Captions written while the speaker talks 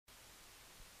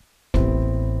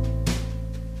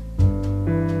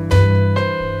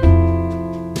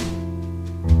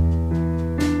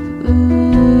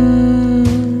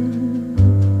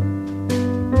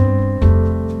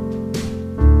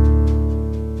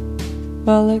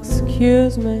Well,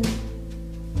 excuse me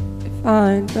if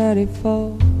I ain't ready for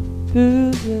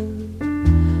boozing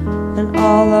and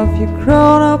all of your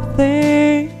grown-up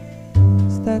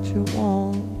things that you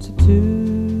want to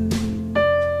do.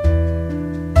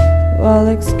 Well,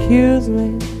 excuse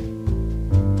me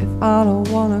if I don't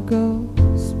wanna go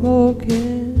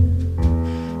smoking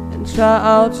and try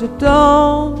out your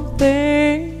dumb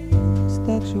things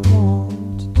that you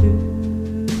want to do.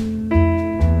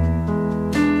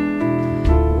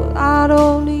 Well, I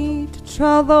don't need to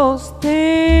try those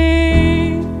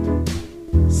things.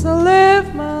 So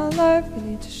live my life. You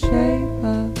need to shape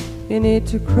up, you need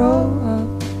to grow up,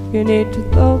 you need to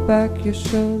throw back your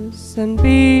shoulders and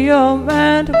be your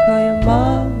man. Don't call your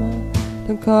mama,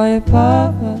 don't call your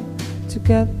papa, to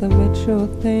get the mature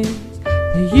things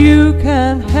that you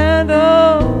can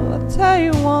handle. I'll tell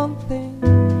you one thing,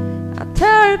 I'll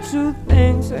tell you two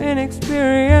things. You're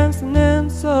inexperienced and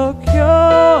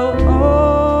insecure.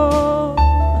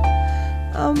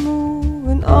 I'm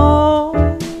moving on,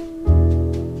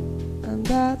 and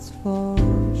that's for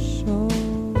sure.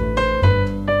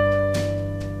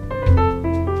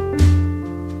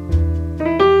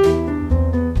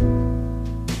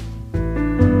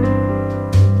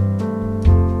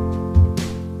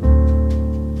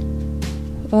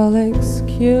 Well,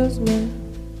 excuse me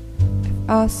if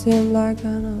I seem like I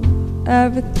know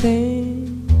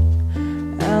everything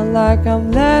and like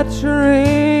I'm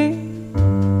lecturing,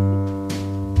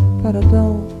 but I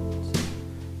don't,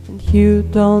 and you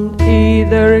don't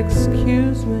either.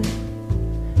 Excuse me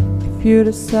if you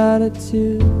decided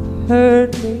to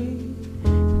hurt me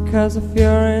because of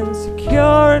your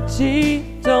insecurity.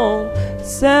 Don't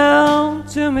sound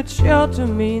too mature to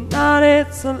me, not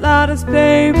it's the loudest,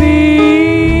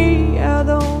 baby. I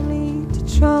don't need to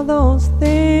try those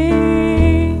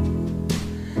things.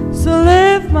 So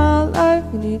live my life.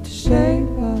 You need to shape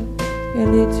up, you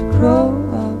need to grow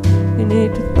up, you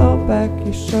need to throw back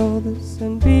your shoulders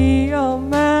and be your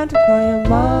man. To call your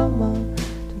mama,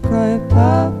 to call your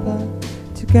papa,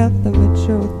 to get the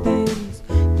mature things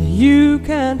that you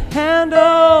can handle.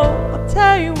 I'll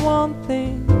tell you one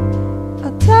thing,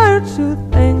 I'll tell you two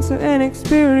things. So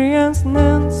inexperienced and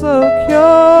insecure.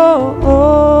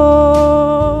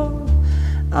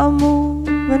 I'm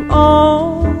moving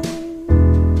on,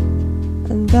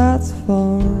 and that's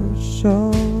for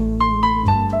sure.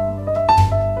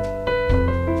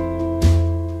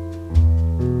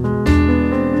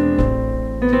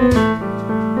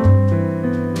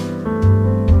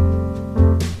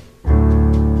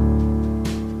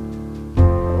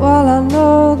 Well, I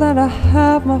know that I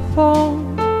have my faults,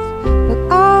 but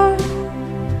I'm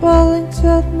willing to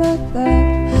admit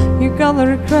that you're gonna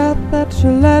regret that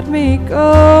you let me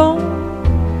go,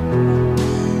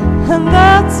 and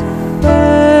that's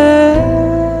fair.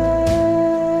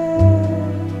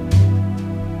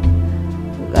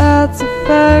 That's a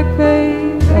fact, baby.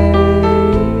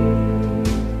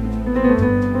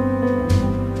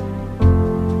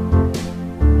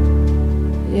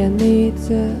 You need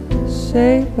to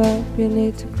shape up, you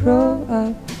need to grow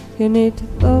up, you need to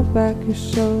throw back your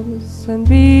shoulders and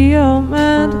be your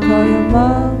man. Don't call your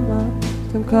mama,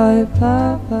 don't call your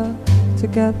papa, to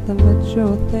get the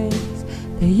mature things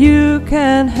that you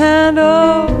can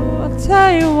handle. I'll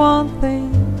tell you one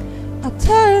thing, I'll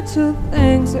tell you two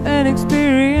things. You're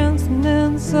inexperienced and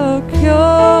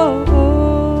insecure.